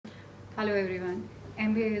Hello everyone.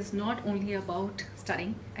 MBA is not only about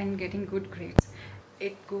studying and getting good grades.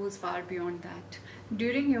 It goes far beyond that.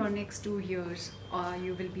 During your next 2 years,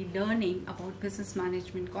 you will be learning about business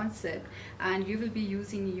management concept, and you will be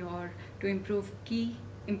using to improve key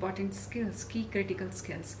important skills, key critical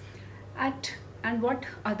skills. And what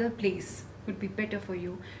other place would be better for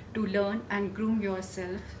you to learn and groom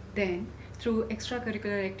yourself than through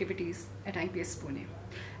extracurricular activities at IBS Pune.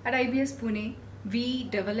 At IBS Pune, we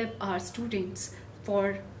develop our students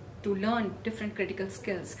to learn different critical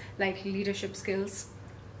skills like leadership skills,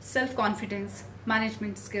 self-confidence,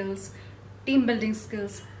 management skills, team building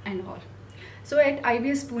skills, and all. So at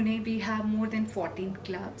IBS Pune, we have more than 14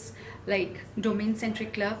 clubs like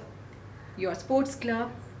domain-centric club, your sports club,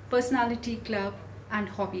 personality club, and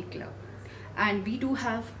hobby club. And we do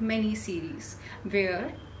have many series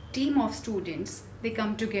where team of students, they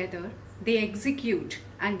come together, they execute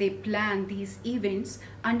and they plan these events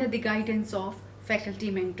under the guidance of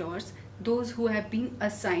faculty mentors, those who have been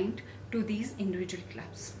assigned to these individual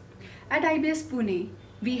clubs. At IBS Pune,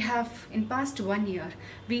 we have, in past 1 year,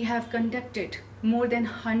 we have conducted more than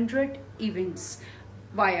 100 events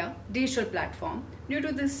via digital platform due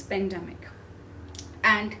to this pandemic.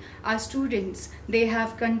 And our students, they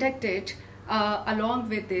have conducted along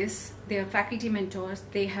with this, their faculty mentors,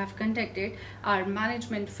 they have conducted our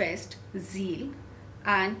management fest Zeal,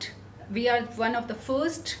 and we are one of the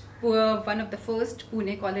first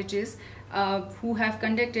Pune colleges who have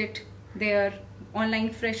conducted their online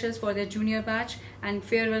freshers for their junior batch and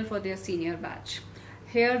farewell for their senior batch.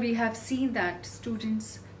 Here we have seen that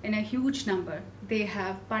students in a huge number, they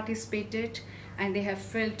have participated and they have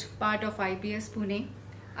felt part of IBS Pune.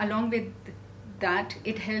 Along with that,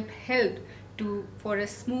 it helped for a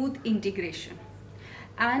smooth integration.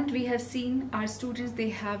 And we have seen our students, they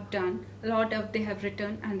have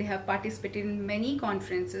written and they have participated in many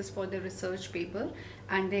conferences for the research paper,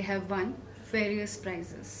 and they have won various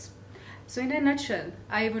prizes. So in a nutshell,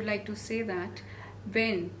 I would like to say that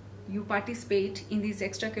when you participate in these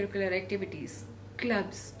extracurricular activities,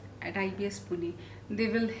 clubs at IBS Pune, they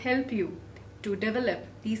will help you to develop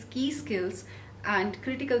these key skills and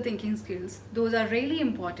critical thinking skills. Those are really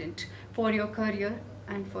important for your career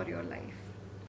and for your life.